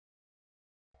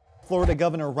Florida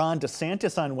Governor Ron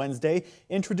DeSantis on Wednesday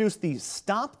introduced the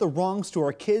Stop the Wrongs to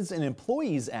Our Kids and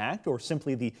Employees Act, or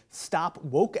simply the Stop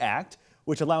W.O.K.E. Act,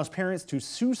 which allows parents to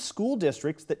sue school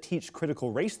districts that teach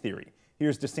critical race theory.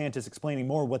 Here's DeSantis explaining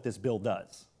more what this bill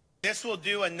does. This will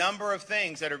do a number of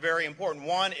things that are very important.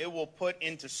 One, it will put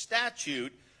into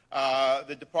statute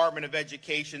the Department of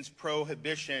Education's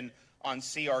prohibition on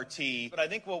CRT. But I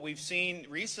think what we've seen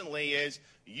recently is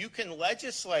you can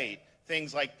legislate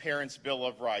things like Parents' Bill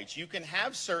of Rights. You can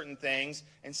have certain things,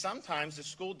 and sometimes the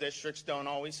school districts don't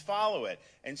always follow it.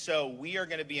 And so we are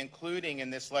going to be including in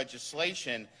this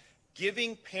legislation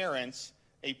giving parents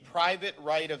a private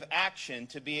right of action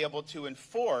to be able to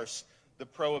enforce the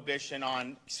prohibition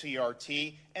on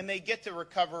CRT, and they get to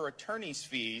recover attorney's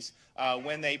fees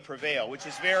when they prevail, which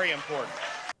is very important.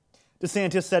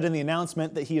 DeSantis said in the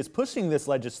announcement that he is pushing this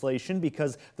legislation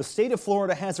because the state of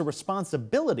Florida has a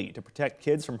responsibility to protect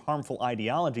kids from harmful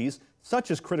ideologies,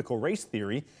 such as critical race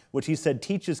theory, which he said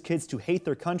teaches kids to hate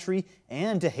their country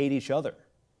and to hate each other.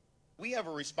 We have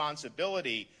a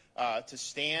responsibility to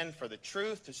stand for the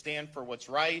truth, to stand for what's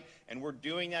right, and we're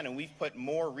doing that, and we've put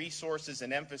more resources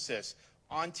and emphasis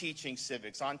on teaching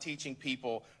civics, on teaching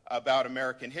people about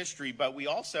American history, but we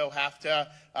also have to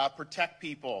protect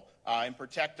people and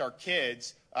protect our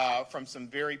kids from some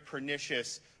very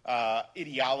pernicious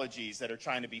ideologies that are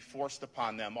trying to be forced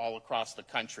upon them all across the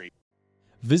country.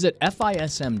 Visit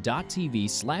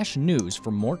FISM.tv/news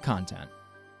for more content.